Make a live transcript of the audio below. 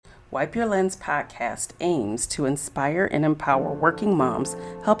Wipe Your Lens podcast aims to inspire and empower working moms,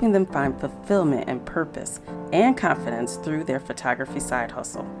 helping them find fulfillment and purpose and confidence through their photography side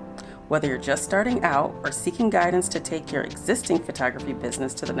hustle. Whether you're just starting out or seeking guidance to take your existing photography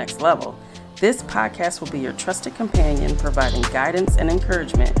business to the next level, this podcast will be your trusted companion, providing guidance and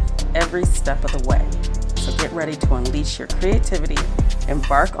encouragement every step of the way. So get ready to unleash your creativity,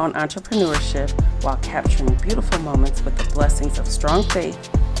 embark on entrepreneurship while capturing beautiful moments with the blessings of strong faith,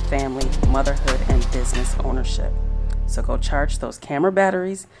 family, motherhood, and business ownership. So go charge those camera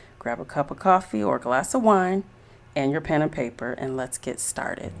batteries, grab a cup of coffee or a glass of wine, and your pen and paper, and let's get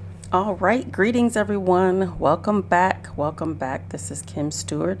started. All right, greetings everyone. Welcome back. This is Kim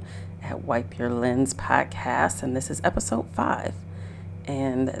Stewart at Wipe Your Lens podcast, and this is episode 5.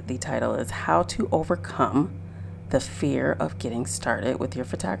 And the title is How to Overcome the Fear of Getting Started with Your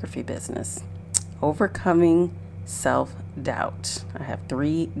Photography Business. Overcoming self-doubt. I have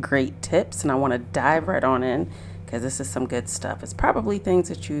 3 great tips, and I want to dive right on in because this is some good stuff. It's probably things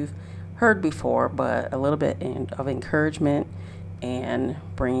that you've heard before, but a little bit of encouragement and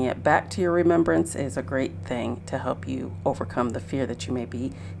bringing it back to your remembrance is a great thing to help you overcome the fear that you may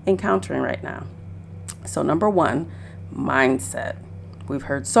be encountering right now. So number 1, mindset. We've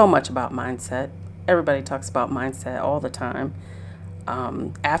heard so much about mindset. Everybody talks about mindset all the time.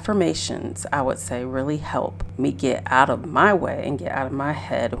 Affirmations, I would say, really help me get out of my way and get out of my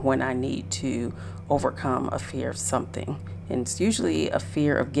head when I need to overcome a fear of something. And it's usually a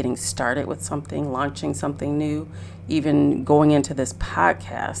fear of getting started with something, launching something new. Even going into this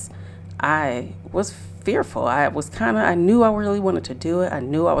podcast, I was fearful. I knew I really wanted to do it. I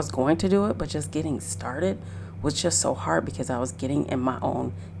knew I was going to do it, but just getting started was just so hard because I was getting in my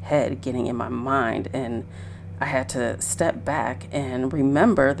own head, getting in my mind, and I had to step back and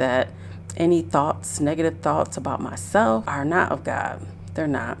remember that any thoughts, negative thoughts about myself are not of God. They're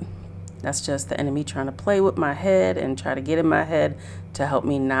not. That's just the enemy trying to play with my head and try to get in my head to help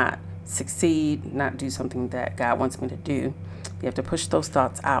me not succeed, not do something that God wants me to do. You have to push those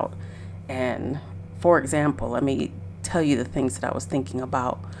thoughts out. And for example, let me tell you the things that I was thinking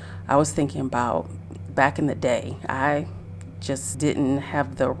about. I was thinking about back in the day, I just didn't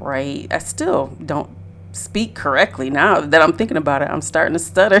have I still don't speak correctly. Now that I'm thinking about it, I'm starting to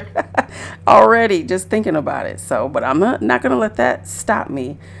stutter already just thinking about it. But I'm not going to let that stop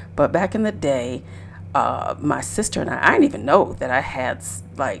me. But back in the day, my sister and I didn't even know that I had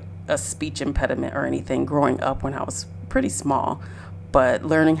like a speech impediment or anything growing up when I was pretty small. But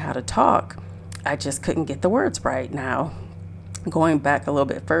learning how to talk, I just couldn't get the words right. Now, going back a little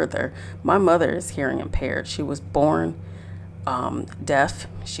bit further, my mother is hearing impaired. She was born deaf.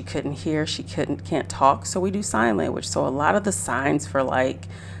 She couldn't hear. She can't talk. So we do sign language. So a lot of the signs for like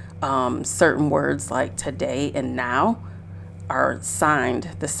certain words like today and now are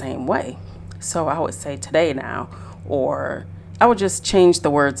signed the same way. So I would say today, now, or I would just change the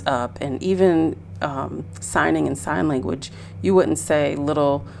words up. And even signing in sign language, you wouldn't say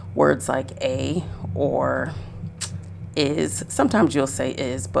little words like a or is. Sometimes you'll say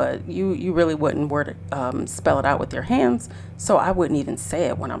is, but you really wouldn't spell it out with your hands. So I wouldn't even say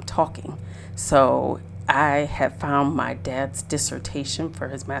it when I'm talking. So I had found my dad's dissertation for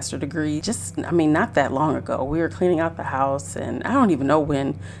his master's degree not that long ago. We were cleaning out the house, and I don't even know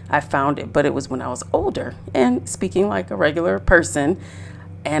when I found it, but it was when I was older and speaking like a regular person.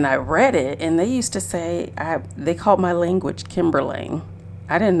 And I read it, and they used to say, they called my language Kimberling.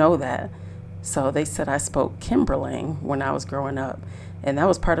 I didn't know that. So they said I spoke Kimberling when I was growing up. And that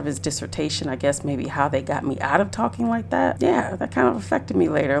was part of his dissertation, I guess, maybe how they got me out of talking like that. Yeah, that kind of affected me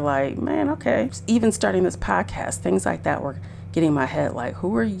later. Like, man, okay. Even starting this podcast, things like that were getting in my head. Like,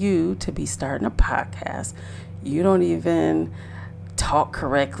 who are you to be starting a podcast? You don't even talk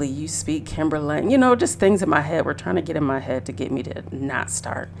correctly. You speak Kimberling. Just things in my head were trying to get in my head to get me to not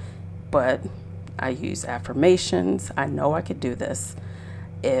start. But I use affirmations. I know I could do this.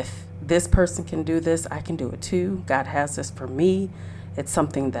 If this person can do this, I can do it too. God has this for me. It's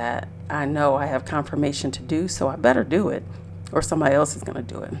something that I know I have confirmation to do, so I better do it, or somebody else is going to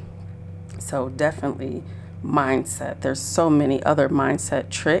do it. So definitely mindset. There's so many other mindset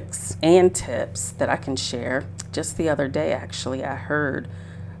tricks and tips that I can share. Just the other day, actually, I heard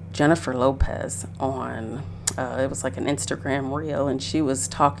Jennifer Lopez on, it was like an Instagram reel, and she was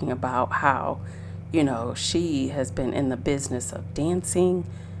talking about how, she has been in the business of dancing,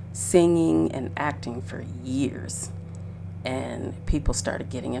 singing, and acting for years. And people started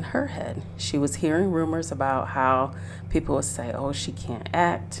getting in her head. She was hearing rumors about how people would say, oh, she can't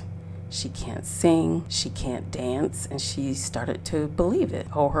act, she can't sing, she can't dance, and she started to believe it.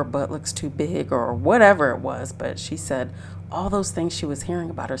 Oh, her butt looks too big or whatever it was, but she said all those things she was hearing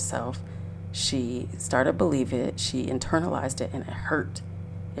about herself, she started to believe it, she internalized it, and it hurt.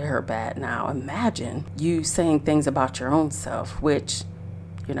 It hurt bad. Now imagine you saying things about your own self, which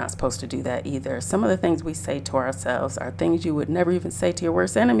you're not supposed to do that either. Some of the things we say to ourselves are things you would never even say to your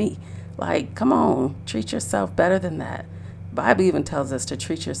worst enemy. Like, come on, treat yourself better than that. Bible even tells us to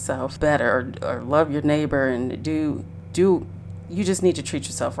treat yourself better or love your neighbor and do you just need to treat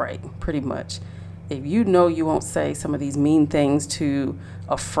yourself right, pretty much. If you know you won't say some of these mean things to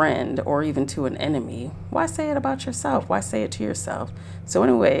a friend or even to an enemy, why say it about yourself? Why say it to yourself? So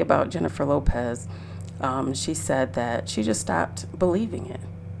anyway, about Jennifer Lopez, she said that she just stopped believing it.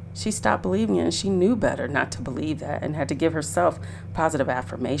 She stopped believing it, and she knew better not to believe that and had to give herself positive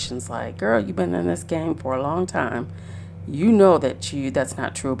affirmations like, girl, you've been in this game for a long time. You know that's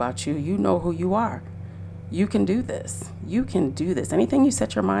not true about you. You know who you are. You can do this. You can do this. Anything you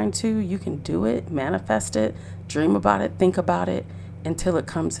set your mind to, you can do it, manifest it, dream about it, think about it until it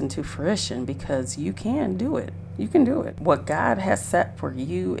comes into fruition, because you can do it. You can do it. What God has set for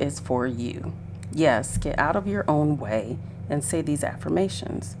you is for you. Yes, get out of your own way and say these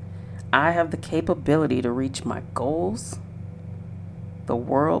affirmations. I have the capability to reach my goals. The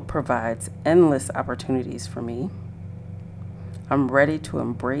world provides endless opportunities for me. I'm ready to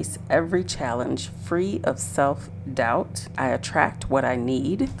embrace every challenge free of self-doubt. I attract what I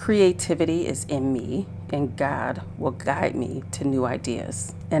need. Creativity is in me, and God will guide me to new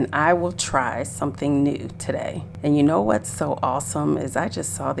ideas. And I will try something new today. And you know what's so awesome is I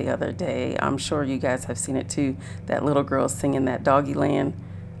just saw the other day, I'm sure you guys have seen it too, that little girl singing that Doggyland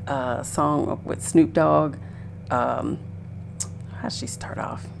song with Snoop Dogg. How'd she start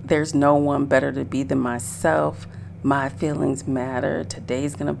off? There's no one better to be than myself. My feelings matter.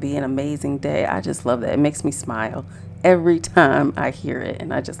 Today's gonna be an amazing day. I just love that. It makes me smile every time I hear it,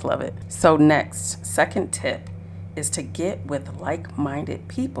 and I just love it. So next, second tip is to get with like-minded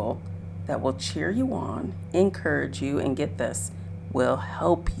people that will cheer you on, encourage you, and get this, will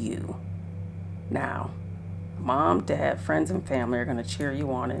help you. Now, mom, dad, friends, and family are gonna cheer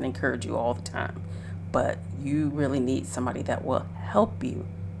you on and encourage you all the time, but you really need somebody that will help you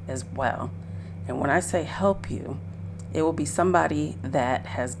as well. And when I say help you, it will be somebody that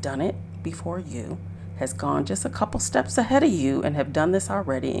has done it before you, has gone just a couple steps ahead of you and have done this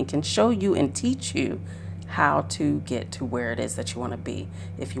already and can show you and teach you how to get to where it is that you want to be.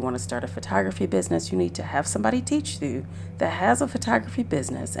 If you want to start a photography business, you need to have somebody teach you that has a photography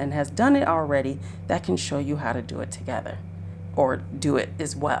business and has done it already, that can show you how to do it together or do it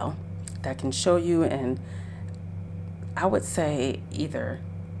as well. That can show you, and I would say either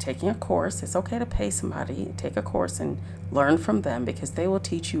taking a course. It's okay to pay somebody, take a course and learn from them, because they will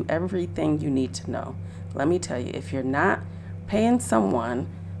teach you everything you need to know. Let me tell you, if you're not paying someone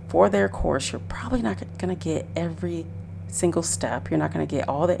for their course, you're probably not going to get every single step. You're not going to get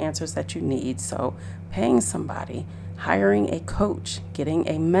all the answers that you need. So paying somebody, hiring a coach, getting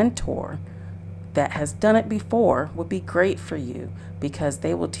a mentor that has done it before would be great for you, because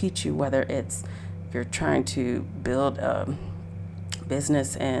they will teach you, whether it's if you're trying to build a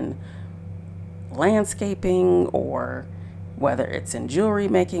business in landscaping or whether it's in jewelry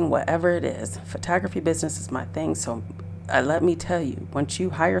making, whatever it is. Photography business is my thing. So let me tell you, once you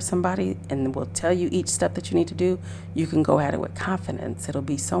hire somebody and will tell you each step that you need to do, you can go at it with confidence. It'll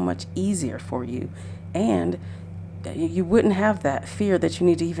be so much easier for you. And you wouldn't have that fear that you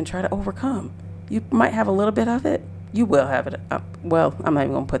need to even try to overcome. You might have a little bit of it. You will have it. Well, I'm not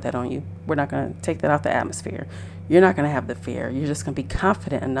even going to put that on you. We're not going to take that out the atmosphere. You're not going to have the fear. You're just going to be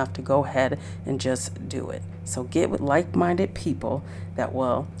confident enough to go ahead and just do it. So get with like-minded people that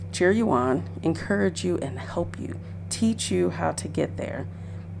will cheer you on, encourage you, and help you, teach you how to get there.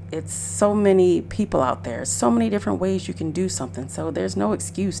 It's so many people out there, so many different ways you can do something. So there's no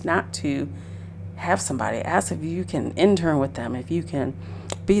excuse not to have somebody. Ask if you can intern with them, if you can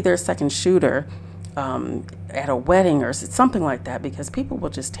be their second shooter at a wedding or something like that, because people will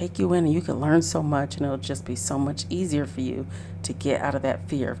just take you in and you can learn so much, and it'll just be so much easier for you to get out of that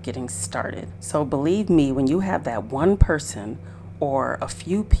fear of getting started. So believe me, when you have that one person or a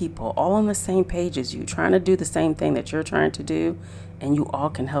few people all on the same page as you, trying to do the same thing that you're trying to do, and you all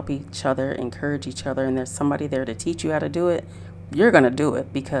can help each other, encourage each other, and there's somebody there to teach you how to do it, you're going to do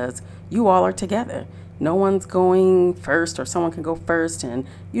it, because you all are together. No one's going first, or someone can go first, and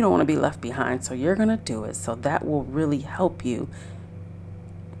you don't want to be left behind. So you're going to do it. So that will really help you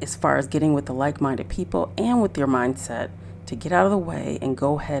as far as getting with the like-minded people and with your mindset to get out of the way and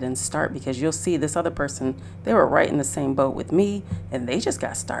go ahead and start, because you'll see this other person, they were right in the same boat with me and they just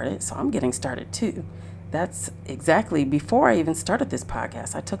got started. So I'm getting started too. That's exactly before I even started this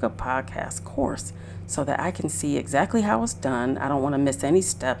podcast. I took a podcast course so that I can see exactly how it's done. I don't want to miss any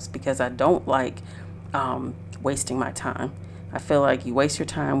steps because I don't like wasting my time. I feel like you waste your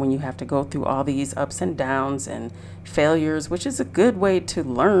time when you have to go through all these ups and downs and failures, which is a good way to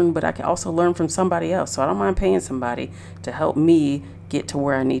learn, but I can also learn from somebody else. So I don't mind paying somebody to help me get to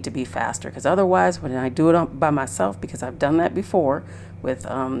where I need to be faster. Because otherwise, when I do it by myself, because I've done that before with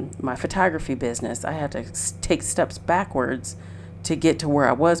my photography business, I had to take steps backwards to get to where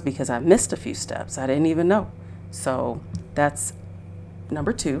I was because I missed a few steps. I didn't even know. So that's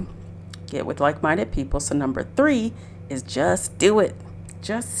number 2, get with like-minded people. So number 3 is just do it.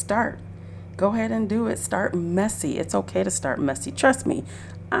 Just start. Go ahead and do it. Start messy. It's okay to start messy. Trust me.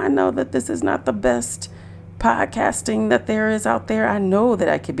 I know that this is not the best podcasting that there is out there. I know that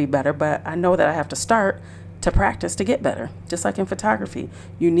I could be better, but I know that I have to start to practice to get better. Just like in photography,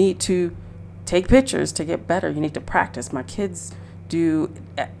 you need to take pictures to get better. You need to practice. My kids do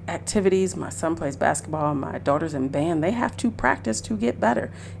activities. My son plays basketball. My daughter's in band. They have to practice to get better.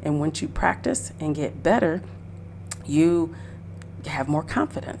 And once you practice and get better, you have more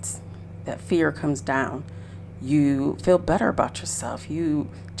confidence. That fear comes down. You feel better about yourself. You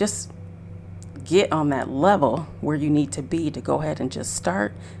just get on that level where you need to be to go ahead and just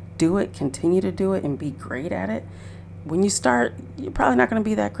start, do it, continue to do it, and be great at it. When you start, you're probably not going to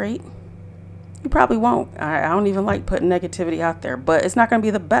be that great. You probably won't. I don't even like putting negativity out there, but it's not going to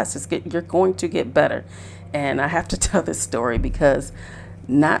be the best. You're going to get better. And I have to tell this story because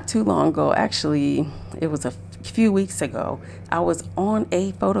not too long ago, actually, it was a few weeks ago, I was on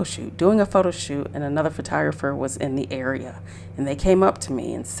a photo shoot, doing a photo shoot, and another photographer was in the area. And they came up to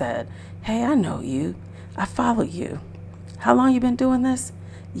me and said, "Hey, I know you. I follow you. How long you been doing this?"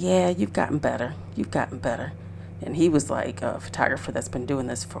 "Yeah, you've gotten better. You've gotten better." And he was like a photographer that's been doing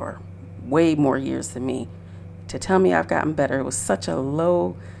this for way more years than me. To tell me I've gotten better, it was such a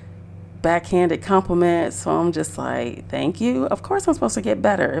low backhanded compliment. So I'm just like, thank you. Of course I'm supposed to get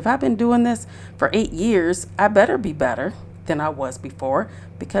better. If I've been doing this for 8 years, I better be better than I was before,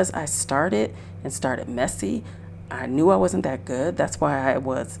 because I started messy. I knew I wasn't that good. That's why I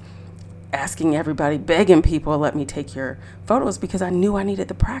was asking everybody, begging people, let me take your photos, because I knew I needed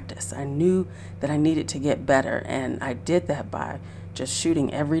the practice. I knew that I needed to get better. And I did that by just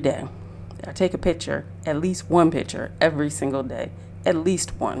shooting every day. I take a picture, at least one picture every single day, at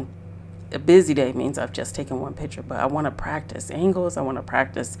least one. A busy day means I've just taken one picture, but I want to practice angles. I want to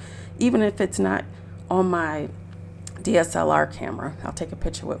practice, even if it's not on my DSLR camera, I'll take a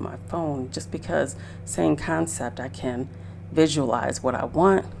picture with my phone, just because same concept, I can visualize what I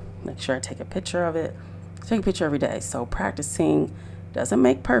want, make sure I take a picture of it, take a picture every day. So practicing doesn't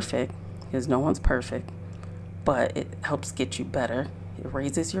make perfect, because no one's perfect, but it helps get you better. It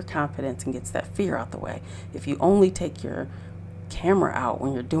raises your confidence and gets that fear out the way. If you only take your camera out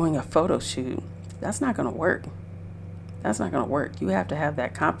when you're doing a photo shoot, that's not going to work. That's not going to work. You have to have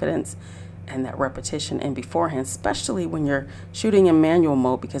that confidence and that repetition in beforehand, especially when you're shooting in manual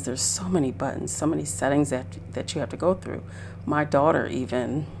mode, because there's so many buttons, so many settings that you have to go through. My daughter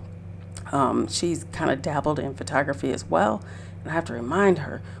even, she's kind of dabbled in photography as well. And I have to remind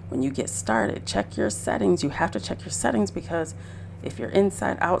her, when you get started, check your settings. You have to check your settings, because if you're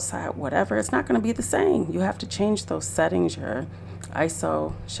inside, outside, whatever, it's not going to be the same. You have to change those settings, your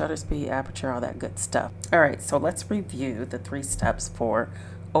ISO, shutter speed, aperture, all that good stuff. All right, so let's review the 3 steps for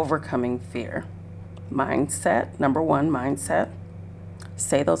overcoming fear. Mindset. Number 1, mindset.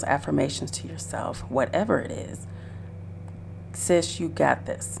 Say those affirmations to yourself, whatever it is. Sis, you got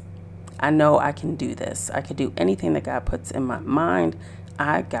this. I know I can do this. I can do anything that God puts in my mind.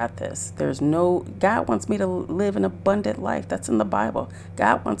 I got this. God wants me to live an abundant life. That's in the Bible.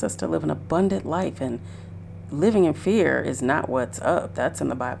 God wants us to live an abundant life, and living in fear is not what's up. That's in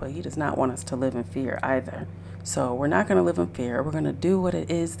the Bible. He does not want us to live in fear either. So we're not going to live in fear. We're going to do what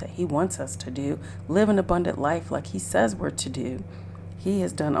it is that He wants us to do. Live an abundant life like He says we're to do. He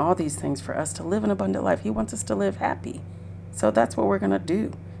has done all these things for us to live an abundant life. He wants us to live happy. So that's what we're going to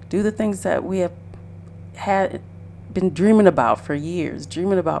do. Do the things that we have been dreaming about for years,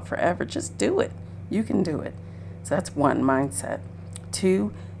 dreaming about forever. Just do it. You can do it. So that's 1, mindset.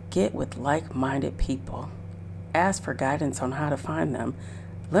 2, get with like-minded people. Ask for guidance on how to find them.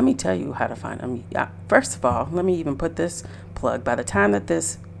 Let me tell you how to find them. First of all, let me even put this plug. By the time that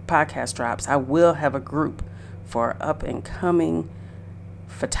this podcast drops, I will have a group for up-and-coming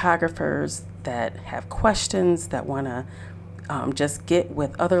photographers that have questions, that want to just get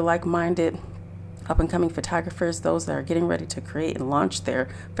with other like-minded up and coming photographers, those that are getting ready to create and launch their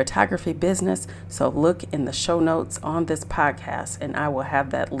photography business. So look in the show notes on this podcast and I will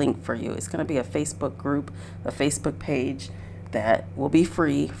have that link for you. It's going to be a Facebook group, a Facebook page that will be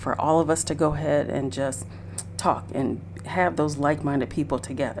free for all of us to go ahead and just talk and have those like-minded people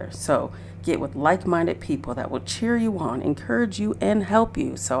together. So get with like-minded people that will cheer you on, encourage you, and help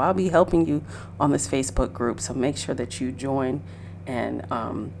you. So I'll be helping you on this Facebook group. So make sure that you join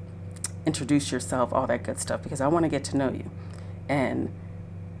and introduce yourself, all that good stuff, because I want to get to know you. And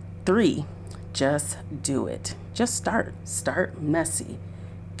 3, just do it. Just start messy.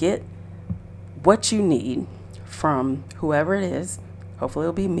 Get what you need from whoever it is. Hopefully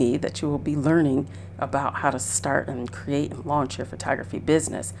it'll be me that you will be learning about how to start and create and launch your photography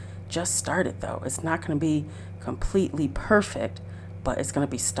business. Just start it though. It's not going to be completely perfect, but it's going to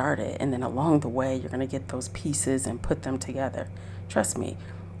be started. And then along the way, you're going to get those pieces and put them together. Trust me,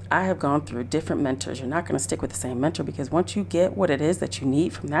 I have gone through different mentors. You're not going to stick with the same mentor, because once you get what it is that you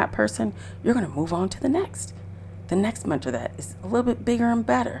need from that person, you're going to move on to the next mentor that is a little bit bigger and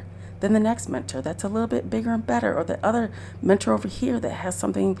better than the next mentor that's a little bit bigger and better, or the other mentor over here that has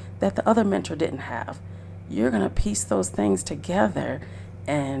something that the other mentor didn't have. You're going to piece those things together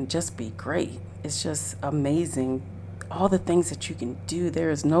and just be great. It's just amazing, all the things that you can do.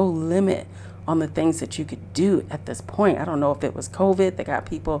 There is no limit on the things that you could do at this point. I don't know if it was COVID that got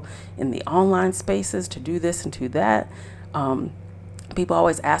people in the online spaces to do this and do that. People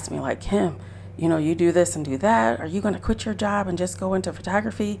always ask me like, Kim, you do this and do that. Are you going to quit your job and just go into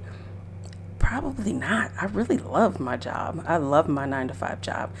photography? Probably not. I really love my job. I love my 9-to-5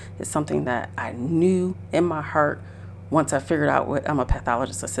 job. It's something that I knew in my heart once I figured out I'm a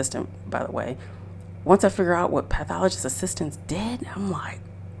pathologist assistant, by the way. Once I figured out what pathologist assistants did, I'm like,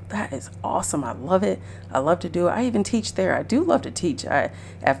 that is awesome. I love it. I love to do it. I even teach there. I do love to teach. I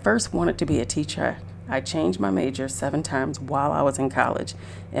at first wanted to be a teacher. I changed my major 7 times while I was in college.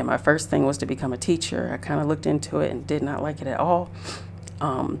 And my first thing was to become a teacher. I kind of looked into it and did not like it at all.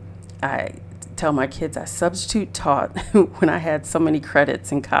 I tell my kids I substitute taught when I had so many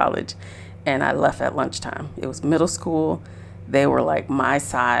credits in college, and I left at lunchtime. It was middle school. They were like my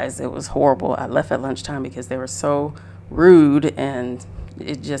size. It was horrible. I left at lunchtime because they were so rude and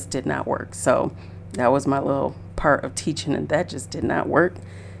it just did not work. So that was my little part of teaching, and that just did not work.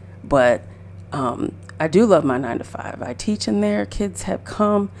 But I do love my 9-to-5. I teach in there. Kids have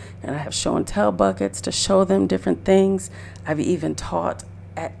come and I have show and tell buckets to show them different things. I've even taught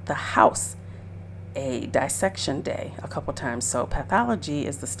at the house a dissection day a couple times. So pathology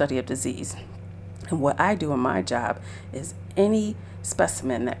is the study of disease. And what I do in my job is any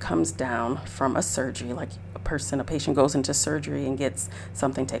specimen that comes down from a surgery, like a patient goes into surgery and gets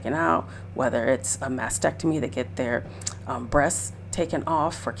something taken out, whether it's a mastectomy, they get their breasts taken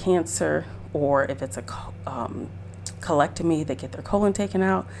off for cancer, or if it's a colectomy, they get their colon taken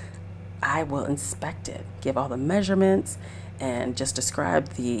out. I will inspect it, give all the measurements, and just describe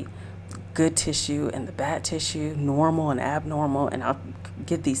the good tissue and the bad tissue, normal and abnormal, and I'll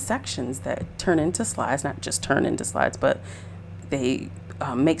give these sections that turn into slides, not just turn into slides, but they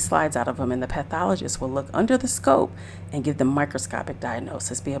make slides out of them, and the pathologist will look under the scope and give them microscopic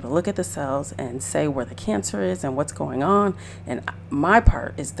diagnosis, be able to look at the cells and say where the cancer is and what's going on. And my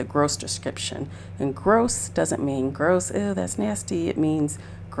part is the gross description. And gross doesn't mean gross, ew, that's nasty. It means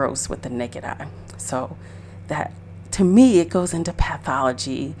gross with the naked eye. So that, to me, it goes into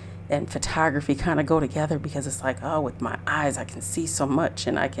pathology and photography kind of go together, because it's like, oh, with my eyes, I can see so much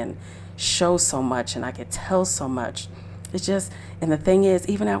and I can show so much and I can tell so much. It's just, and the thing is,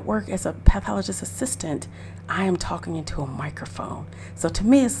 even at work as a pathologist assistant, I am talking into a microphone. So to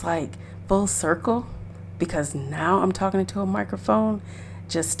me, it's like full circle, because now I'm talking into a microphone,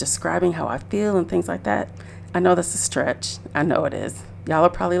 just describing how I feel and things like that. I know that's a stretch. I know it is. Y'all are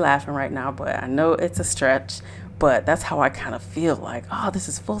probably laughing right now, but I know it's a stretch. But that's how I kind of feel like, oh, this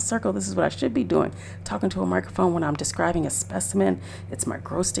is full circle. This is what I should be doing. Talking to a microphone when I'm describing a specimen. It's my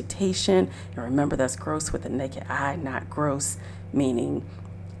gross dictation. And remember, that's gross with the naked eye, not gross, meaning,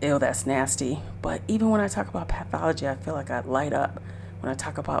 ew, that's nasty. But even when I talk about pathology, I feel like I light up. When I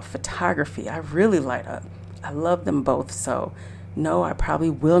talk about photography, I really light up. I love them both. So no, I probably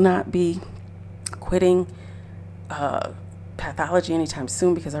will not be quitting pathology anytime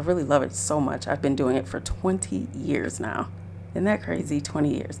soon, because I really love it so much. I've been doing it for 20 years now. Isn't that crazy?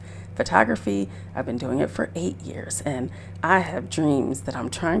 20 years. Photography, I've been doing it for 8 years, and I have dreams that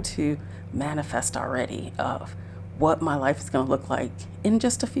I'm trying to manifest already of what my life is going to look like in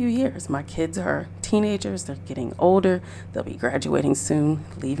just a few years. My kids are teenagers. They're getting older. They'll be graduating soon,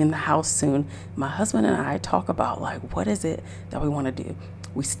 leaving the house soon. My husband and I talk about, like, what is it that we want to do?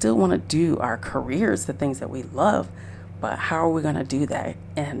 We still want to do our careers, the things that we love, but how are we going to do that?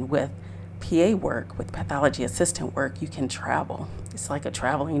 And with PA work, with pathology assistant work, you can travel. It's like a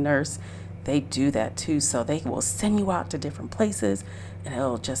traveling nurse. They do that too. So they will send you out to different places and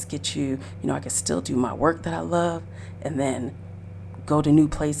it'll just get you, I can still do my work that I love and then go to new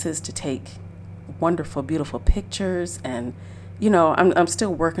places to take wonderful, beautiful pictures. And, I'm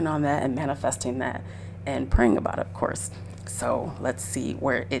still working on that and manifesting that and praying about it, of course. So let's see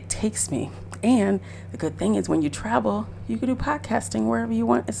where it takes me. And the good thing is when you travel, you can do podcasting wherever you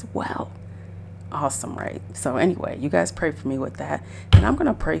want as well. Awesome, right? So anyway, you guys pray for me with that. And I'm going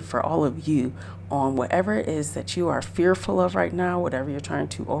to pray for all of you on whatever it is that you are fearful of right now, whatever you're trying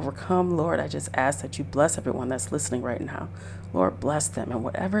to overcome. Lord, I just ask that you bless everyone that's listening right now. Lord, bless them. And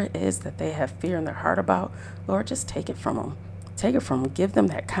whatever it is that they have fear in their heart about, Lord, just take it from them. Take it from them. Give them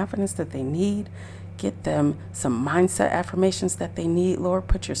that confidence that they need. Get them some mindset affirmations that they need. Lord,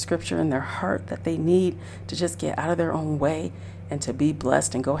 put your scripture in their heart that they need to just get out of their own way and to be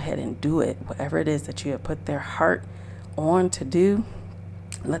blessed and go ahead and do it. Whatever it is that you have put their heart on to do,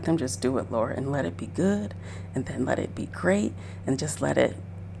 let them just do it, Lord, and let it be good, and then let it be great, and just let it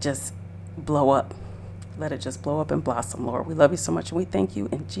just blow up. Let it just blow up and blossom, Lord. We love you so much, and we thank you.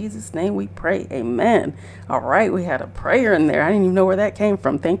 In Jesus' name we pray. Amen. All right, we had a prayer in there. I didn't even know where that came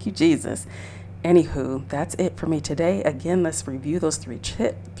from. Thank you, Jesus. Anywho, that's it for me today. Again, let's review those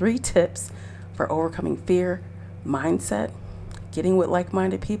three tips for overcoming fear, mindset, getting with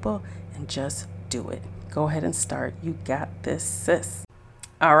like-minded people, and just do it. Go ahead and start. You got this, sis.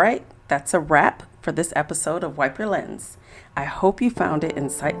 All right, that's a wrap for this episode of Wipe Your Lens. I hope you found it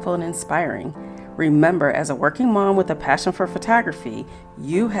insightful and inspiring. Remember, as a working mom with a passion for photography,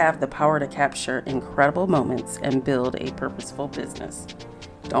 you have the power to capture incredible moments and build a purposeful business.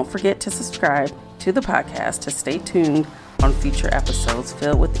 Don't forget to subscribe to the podcast to stay tuned on future episodes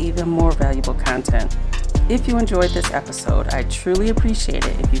filled with even more valuable content. If you enjoyed this episode, I'd truly appreciate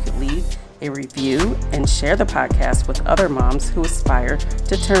it if you could leave a review and share the podcast with other moms who aspire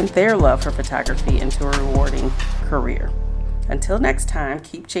to turn their love for photography into a rewarding career. Until next time,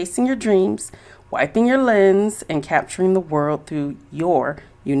 keep chasing your dreams, wiping your lens, and capturing the world through your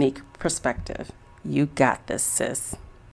unique perspective. You got this, sis.